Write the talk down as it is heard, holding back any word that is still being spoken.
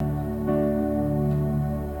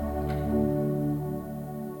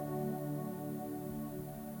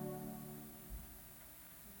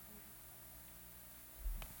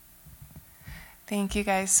Thank you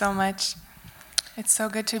guys so much. It's so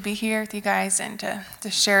good to be here with you guys and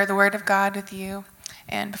to share the Word of God with you.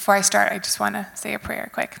 And before I start, I just want to say a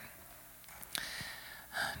prayer quick.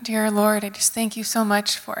 Dear Lord, I just thank you so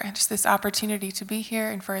much for just this opportunity to be here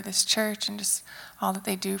and for this church and just all that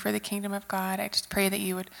they do for the kingdom of God. I just pray that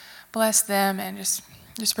you would bless them and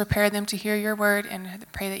just prepare them to hear your word, and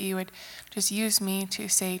pray that you would just use me to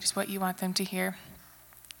say just what you want them to hear.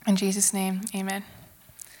 In Jesus' name, amen.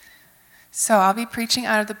 So I'll be preaching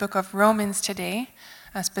out of the book of Romans today,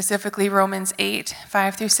 specifically Romans 8,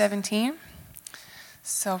 5 through 17.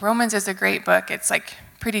 So Romans is a great book. It's like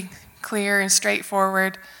pretty clear and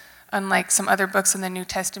straightforward. Unlike some other books in the New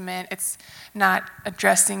Testament, it's not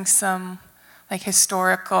addressing some like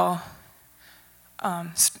historical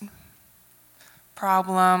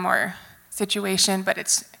problem or situation, but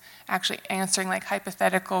it's actually answering like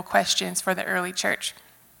hypothetical questions for the early church.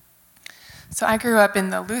 So I grew up in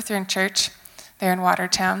the Lutheran church there in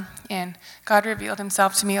Watertown, and God revealed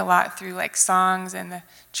himself to me a lot through like songs and the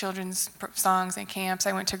children's songs and camps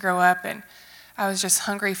I went to grow up, and I was just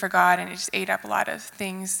hungry for God, and it just ate up a lot of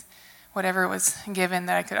things, whatever was given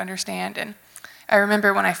that I could understand. And I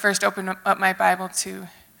remember when I first opened up my Bible to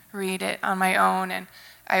read it on my own, and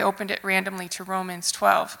I opened it randomly to Romans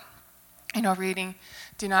 12, reading,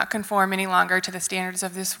 "Do not conform any longer to the standards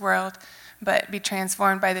of this world, but be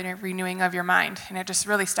transformed by the renewing of your mind." And it just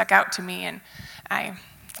really stuck out to me, and I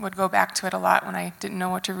would go back to it a lot when I didn't know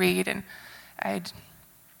what to read, and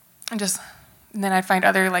then I'd find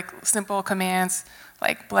other like simple commands,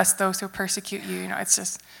 like bless those who persecute you. It's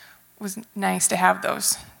just was nice to have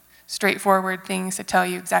those straightforward things to tell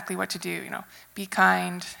you exactly what to do. Be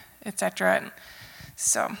kind, etc. And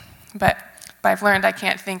so, but I've learned I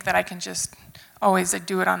can't think that I can just always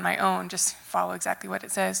do it on my own, just follow exactly what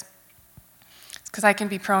it says. Because I can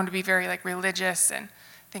be prone to be very like religious and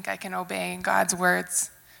think I can obey God's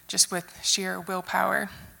words just with sheer willpower.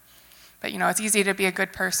 But it's easy to be a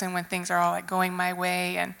good person when things are all like going my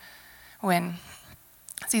way, and when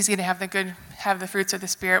it's easy to have the fruits of the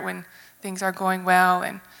Spirit when things are going well,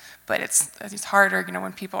 but it's harder,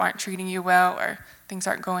 when people aren't treating you well or things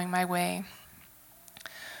aren't going my way.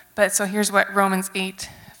 But so here's what Romans 8,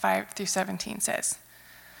 5 through 17 says.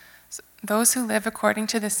 Those who live according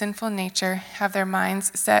to the sinful nature have their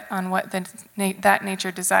minds set on what that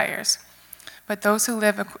nature desires. But those who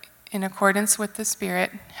live in accordance with the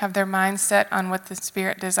Spirit have their minds set on what the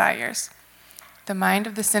Spirit desires. The mind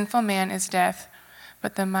of the sinful man is death,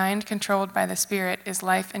 but the mind controlled by the Spirit is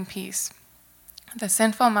life and peace. The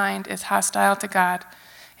sinful mind is hostile to God.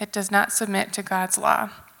 It does not submit to God's law,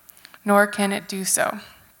 nor can it do so.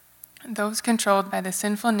 Those controlled by the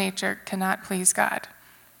sinful nature cannot please God.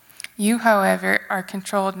 You, however, are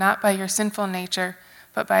controlled not by your sinful nature,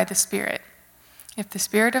 but by the Spirit. If the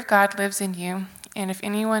Spirit of God lives in you, and if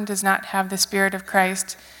anyone does not have the Spirit of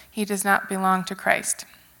Christ, he does not belong to Christ.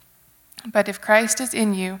 But if Christ is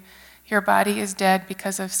in you, your body is dead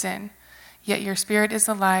because of sin, yet your spirit is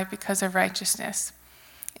alive because of righteousness.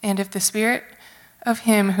 And if the Spirit of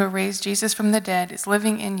him who raised Jesus from the dead is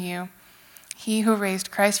living in you, he who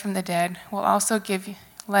raised Christ from the dead will also give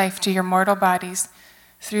life to your mortal bodies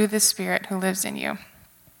through the Spirit who lives in you.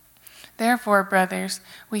 Therefore, brothers,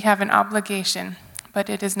 we have an obligation,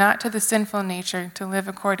 but it is not to the sinful nature to live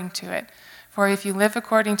according to it. For if you live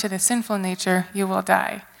according to the sinful nature, you will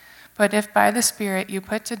die. But if by the Spirit you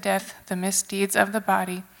put to death the misdeeds of the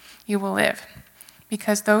body, you will live.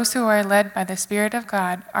 Because those who are led by the Spirit of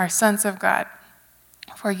God are sons of God.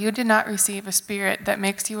 For you did not receive a spirit that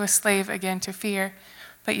makes you a slave again to fear,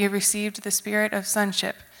 but you received the Spirit of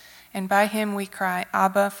sonship, and by him we cry,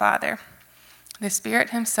 Abba, Father. The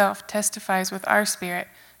Spirit himself testifies with our spirit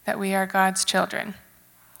that we are God's children.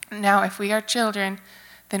 Now, if we are children,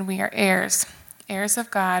 then we are heirs, heirs of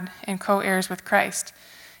God and co-heirs with Christ.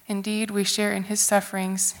 Indeed, we share in his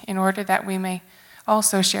sufferings in order that we may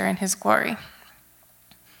also share in his glory.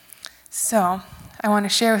 So, I want to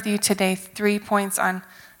share with you today 3 points on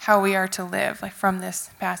how we are to live from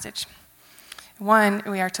this passage. 1,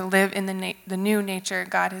 we are to live in the new nature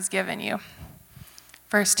God has given you.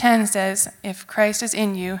 Verse 10 says, if Christ is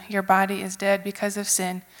in you, your body is dead because of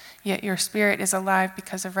sin, yet your spirit is alive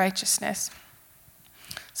because of righteousness.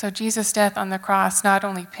 So Jesus' death on the cross not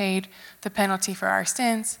only paid the penalty for our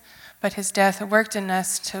sins, but his death worked in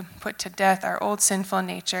us to put to death our old sinful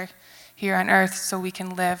nature here on earth so we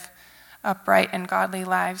can live upright and godly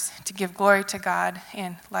lives to give glory to God,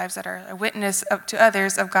 and lives that are a witness to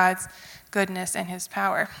others of God's goodness and his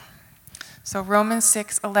power. So Romans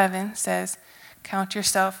 6:11 says, count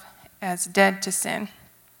yourself as dead to sin.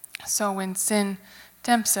 So when sin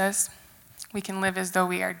tempts us, we can live as though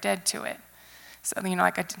we are dead to it. So,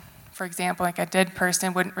 for example, like a dead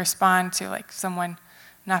person wouldn't respond to like someone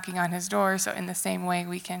knocking on his door. So in the same way,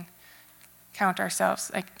 we can count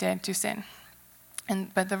ourselves like dead to sin.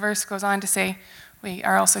 But the verse goes on to say we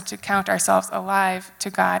are also to count ourselves alive to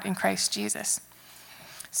God in Christ Jesus.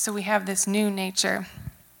 So we have this new nature.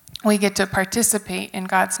 We get to participate in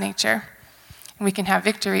God's nature, and we can have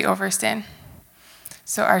victory over sin.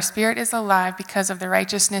 So our spirit is alive because of the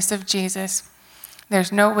righteousness of Jesus.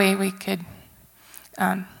 There's no way we could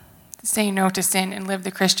say no to sin and live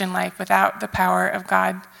the Christian life without the power of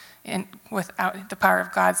God and without the power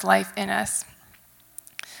of God's life in us.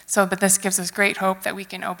 But this gives us great hope that we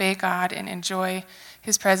can obey God and enjoy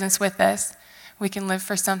his presence with us. We can live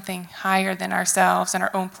for something higher than ourselves and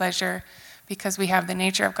our own pleasure because we have the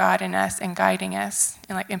nature of God in us and guiding us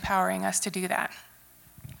and like empowering us to do that.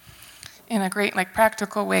 And a great like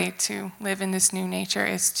practical way to live in this new nature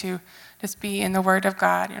is to just be in the Word of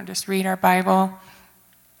God, just read our Bible,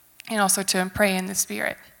 and also to pray in the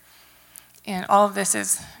Spirit. And all of this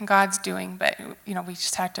is God's doing, but we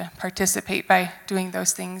just have to participate by doing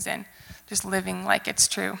those things and just living like it's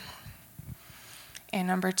true. And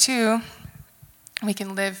number 2, we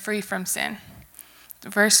can live free from sin.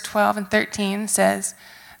 Verse 12 and 13 says,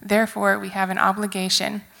 "Therefore we have an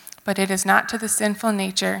obligation, but it is not to the sinful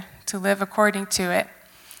nature to live according to it.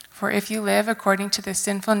 For if you live according to the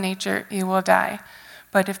sinful nature, you will die.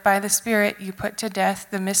 But if by the Spirit you put to death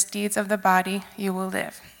the misdeeds of the body, you will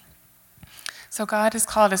live." So God has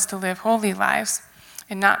called us to live holy lives,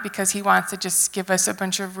 and not because he wants to just give us a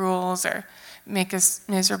bunch of rules or make us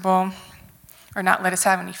miserable or not let us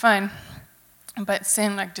have any fun. But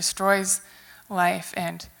sin like destroys life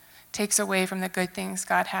and takes away from the good things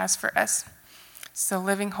God has for us. So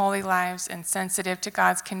living holy lives and sensitive to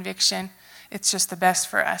God's conviction, it's just the best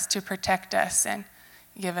for us to protect us and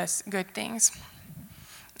give us good things.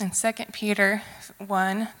 And 2 Peter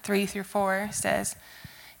 1, 3-4 says,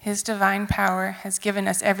 "His divine power has given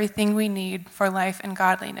us everything we need for life and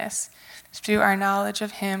godliness, through our knowledge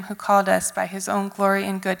of him who called us by his own glory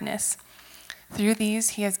and goodness. Through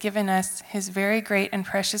these he has given us his very great and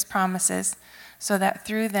precious promises, so that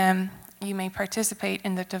through them you may participate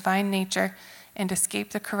in the divine nature and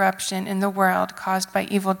escape the corruption in the world caused by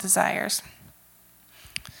evil desires."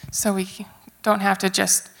 So we don't have to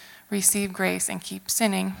just receive grace and keep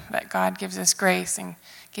sinning, but God gives us grace and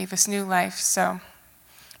gave us new life.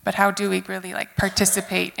 But how do we really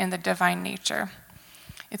participate in the divine nature?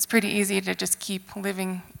 It's pretty easy to just keep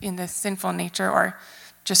living in the sinful nature or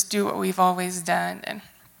just do what we've always done and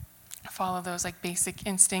follow those basic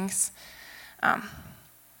instincts.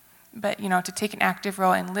 But to take an active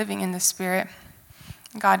role in living in the Spirit,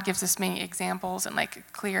 God gives us many examples and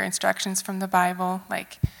clear instructions from the Bible.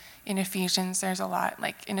 In Ephesians, there's a lot.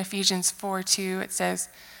 In Ephesians 4:2, it says,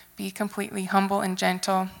 "Be completely humble and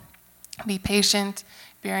gentle. Be patient,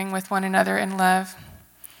 bearing with one another in love."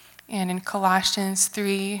 And in Colossians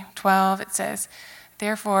 3:12, it says,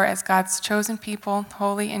 "Therefore, as God's chosen people,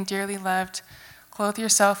 holy and dearly loved, clothe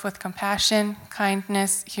yourself with compassion,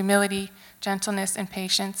 kindness, humility, gentleness, and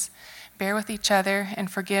patience. Bear with each other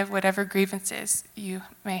and forgive whatever grievances you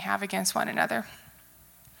may have against one another."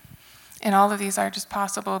 And all of these are just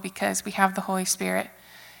possible because we have the Holy Spirit.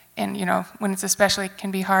 And, when it's especially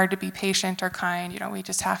can be hard to be patient or kind, we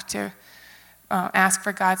just have to ask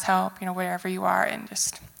for God's help, wherever you are, and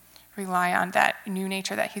just rely on that new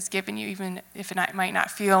nature that he's given you, even if it might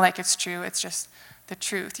not feel like it's true. It's just the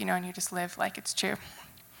truth, and you just live like it's true.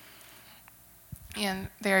 And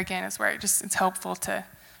there again is where it's helpful to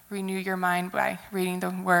renew your mind by reading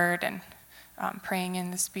the Word and praying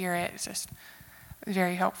in the Spirit. It's just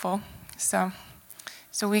very helpful. So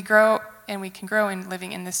we grow, and we can grow in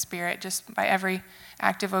living in the Spirit just by every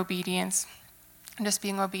act of obedience, just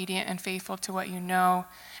being obedient and faithful to what you know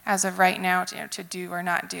as of right now to do or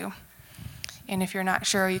not do. And if you're not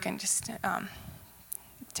sure, you can just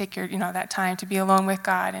take your that time to be alone with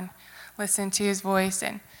God and listen to his voice,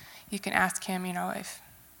 and you can ask him if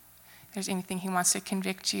there's anything he wants to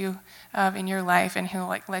convict you of in your life, and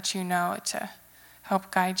he'll let you know to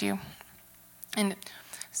help guide you. And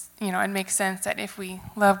it makes sense that if we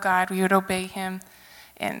love God, we would obey him.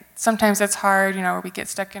 And sometimes that's hard, where we get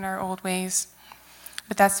stuck in our old ways.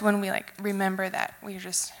 But that's when we remember that we're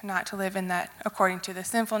just not to live in that according to the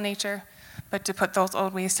sinful nature, but to put those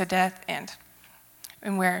old ways to death, and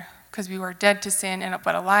because we were dead to sin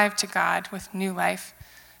but alive to God with new life,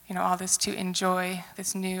 all this to enjoy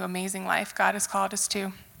this new amazing life God has called us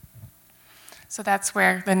to. So that's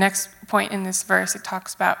where the next point in this verse, it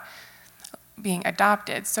talks about being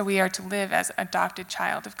adopted. So we are to live as adopted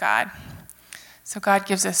child of God. So God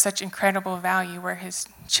gives us such incredible value. We're his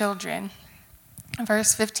children.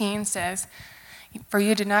 Verse 15 says, "For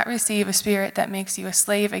you did not receive a spirit that makes you a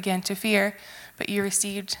slave again to fear, but you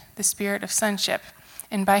received the spirit of sonship,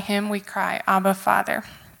 and by him we cry, Abba, Father."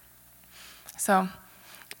 So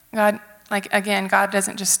God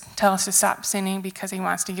doesn't just tell us to stop sinning because he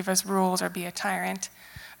wants to give us rules or be a tyrant,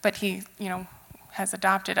 but he, has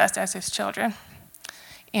adopted us as his children.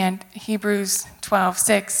 And Hebrews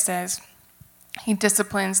 12:6 says, he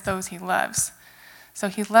disciplines those he loves. So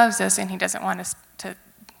he loves us and he doesn't want us to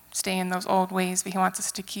stay in those old ways, but he wants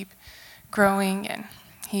us to keep growing, and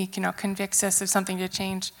he convicts us of something to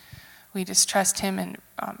change. We just trust him and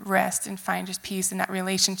rest and find just peace in that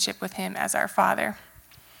relationship with him as our Father.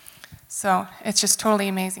 So it's just totally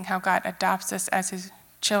amazing how God adopts us as his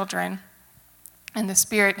children, and the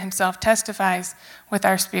Spirit himself testifies with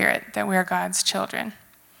our spirit that we are God's children.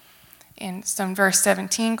 And so verse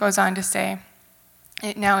 17 goes on to say,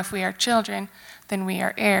 "Now if we are children, then we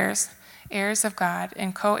are heirs, heirs of God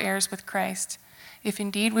and co-heirs with Christ, if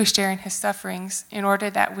indeed we share in his sufferings, in order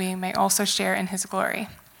that we may also share in his glory."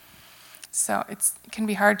 So it can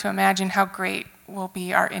be hard to imagine how great will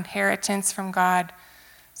be our inheritance from God,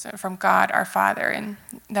 so from God our Father, and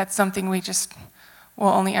that's something we just will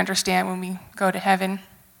only understand when we go to heaven.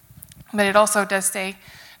 But it also does say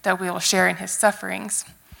that we will share in his sufferings.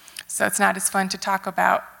 So it's not as fun to talk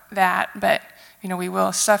about that, but we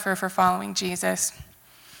will suffer for following Jesus.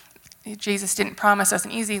 Jesus didn't promise us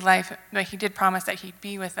an easy life, but he did promise that he'd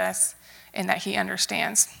be with us and that he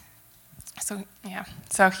understands. So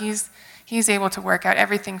he's able to work out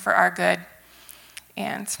everything for our good.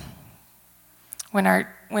 And when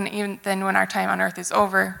our time on earth is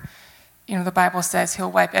over, the Bible says he'll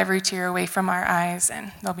wipe every tear away from our eyes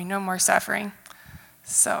and there'll be no more suffering.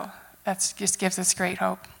 So that just gives us great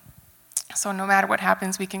hope. So no matter what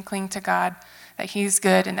happens, we can cling to God, that he's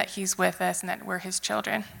good and that he's with us and that we're his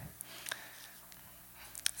children.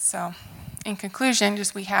 So in conclusion,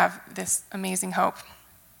 we have this amazing hope.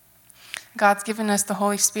 God's given us the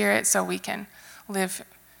Holy Spirit so we can to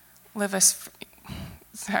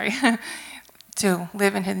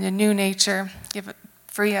live in the new nature,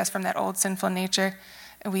 free us from that old sinful nature,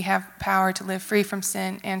 and we have power to live free from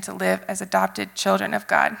sin and to live as adopted children of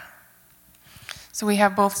God. So we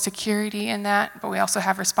have both security in that, but we also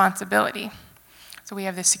have responsibility. So we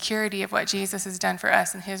have the security of what Jesus has done for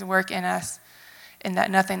us and his work in us, and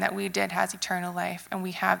that nothing that we did has eternal life, and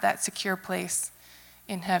we have that secure place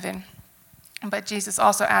in heaven. But Jesus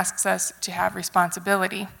also asks us to have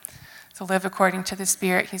responsibility, to live according to the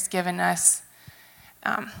Spirit he's given us,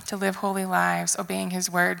 to live holy lives, obeying his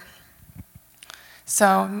word.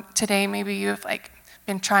 So today maybe you've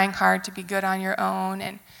been trying hard to be good on your own,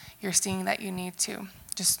 and you're seeing that you need to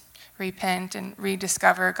just repent and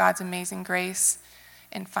rediscover God's amazing grace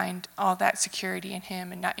and find all that security in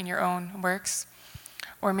him and not in your own works.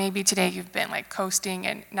 Or maybe today you've been coasting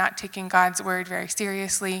and not taking God's word very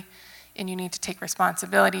seriously, and you need to take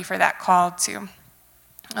responsibility for that call to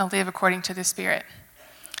live according to the Spirit.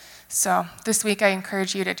 So this week I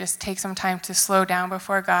encourage you to just take some time to slow down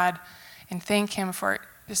before God and thank him for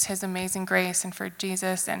just his amazing grace and for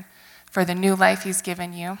Jesus and for the new life he's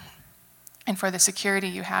given you and for the security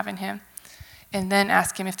you have in him. And then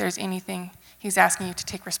ask him if there's anything he's asking you to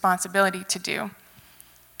take responsibility to do,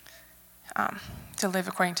 to live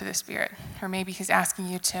according to the Spirit. Or maybe he's asking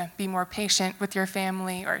you to be more patient with your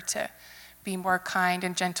family or to be more kind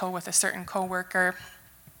and gentle with a certain coworker.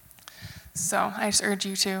 So I just urge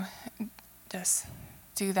you to just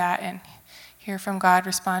do that and hear from God,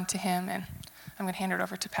 respond to him, and I'm going to hand it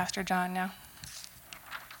over to Pastor John now.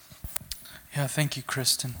 Yeah, thank you,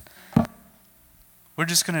 Kristen. We're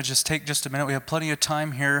just going to take a minute. We have plenty of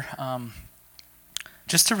time here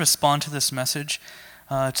just to respond to this message.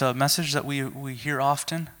 It's a message that we hear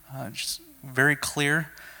often, just very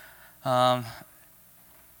clear.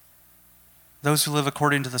 Those who live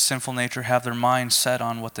according to the sinful nature have their mind set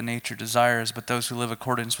on what the nature desires, but those who live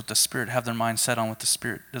according with the Spirit have their mind set on what the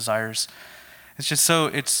Spirit desires. It's just so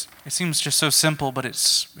it seems just so simple, but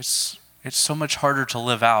it's so much harder to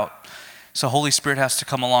live out. So Holy Spirit has to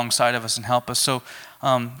come alongside of us and help us. So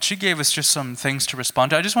she gave us just some things to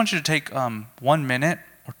respond to. I just want you to take 1 minute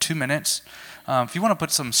or 2 minutes. If you want to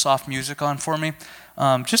put some soft music on for me,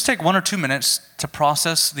 just take 1 or 2 minutes to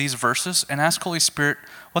process these verses and ask Holy Spirit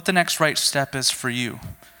what the next right step is for you.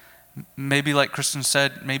 Maybe like Kristen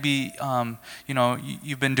said, maybe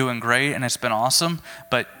you've been doing great and it's been awesome,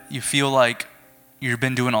 but you feel like you've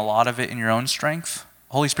been doing a lot of it in your own strength.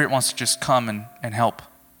 Holy Spirit wants to just come and help.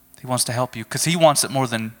 He wants to help you because he wants it more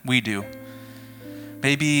than we do.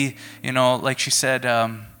 Maybe, like she said,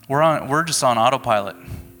 we're just on autopilot.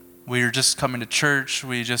 we're just coming to church.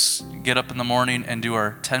 We just get up in the morning and do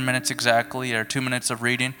our 10 minutes exactly, or 2 minutes of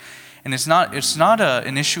reading. And it's not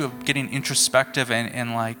an issue of getting introspective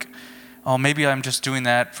and like, oh, maybe I'm just doing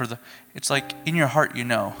that for the, it's like in your heart, you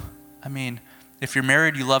know. I mean, if you're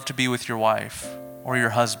married, you love to be with your wife or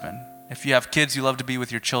your husband. If you have kids, you love to be with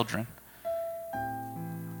your children.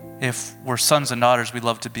 If we're sons and daughters, we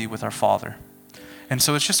love to be with our Father. And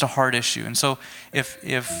so it's just a hard issue. And so if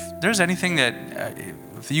there's anything that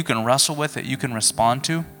you can wrestle with, that you can respond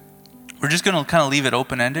to, we're just going to kind of leave it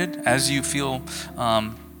open-ended as you feel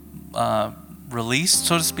released,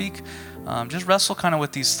 so to speak. Just wrestle kind of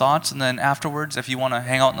with these thoughts, and then afterwards, if you want to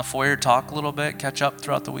hang out in the foyer, talk a little bit, catch up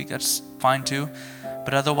throughout the week, that's fine too.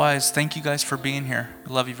 But otherwise, thank you guys for being here.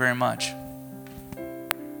 We love you very much.